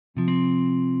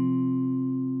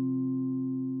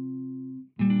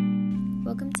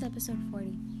Welcome to episode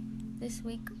 40. This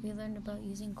week we learned about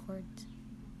using chords.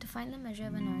 To find the measure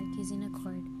of an arc using a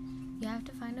chord, you have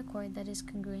to find a chord that is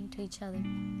congruent to each other.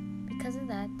 Because of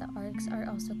that, the arcs are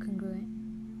also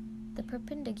congruent. The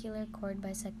perpendicular chord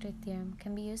bisector theorem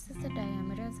can be used if the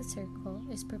diameter of the circle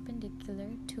is perpendicular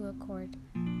to a chord,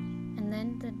 and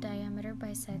then the diameter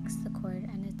bisects the chord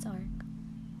and its arc.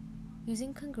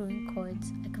 Using congruent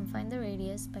chords, I can find the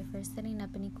radius by first setting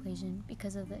up an equation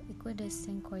because of the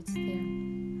equidistant chords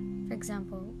theorem. For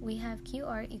example, we have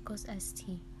QR equals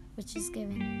ST, which is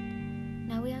given.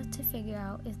 Now we have to figure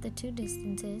out if the two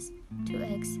distances,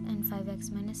 2x and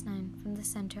 5x minus 9 from the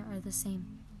center are the same.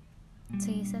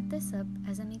 So you set this up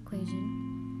as an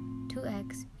equation,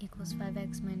 2x equals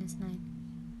 5x minus 9.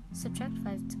 Subtract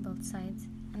 5 to both sides,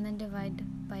 and then divide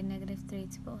by -3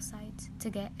 to both sides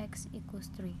to get x equals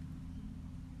 3.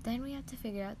 Then we have to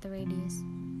figure out the radius.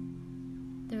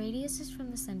 The radius is from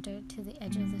the center to the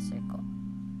edge of the circle,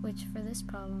 which for this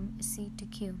problem is c to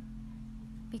q.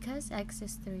 Because x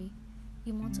is 3,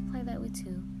 you multiply that with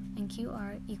 2, and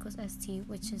QR equals ST,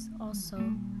 which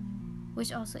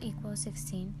also equals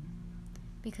 16,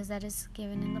 because that is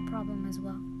given in the problem as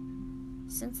well.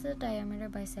 Since the diameter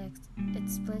bisects, it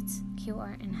splits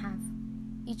QR in half.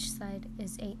 Each side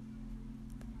is 8.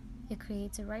 It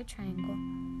creates a right triangle.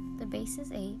 The base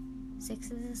is 8,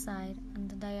 6 is the side, and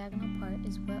the diagonal part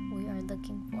is what we are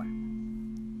looking for.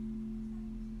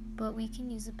 But we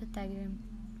can use the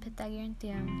Pythagorean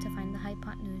theorem to find the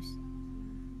hypotenuse.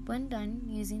 When done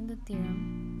using the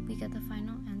theorem, we get the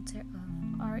final answer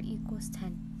of r equals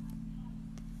 10.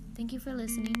 Thank you for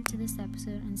listening to this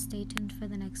episode and stay tuned for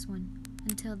the next one.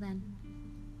 Until then.